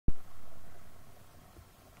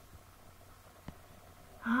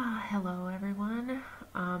Hello everyone.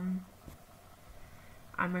 I'm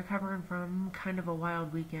recovering from kind of a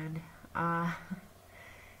wild weekend. Uh,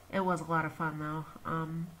 it was a lot of fun though.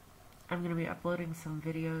 I'm going to be uploading some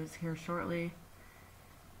videos here shortly.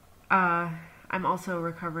 I'm also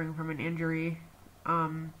recovering from an injury.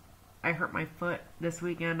 I hurt my foot this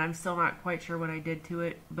weekend. I'm still not quite sure what I did to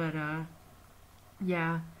it, but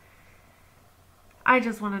yeah. I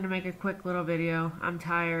just wanted to make a quick little video. I'm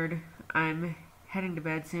tired. I'm heading to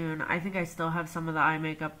bed soon. I think I still have some of the eye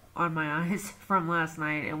makeup on my eyes from last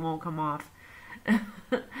night. It won't come off.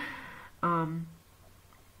 um,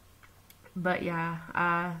 but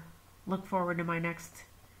yeah, look forward to my next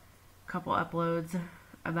couple uploads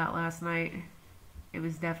about last night. It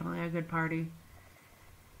was definitely a good party.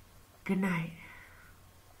 Good night.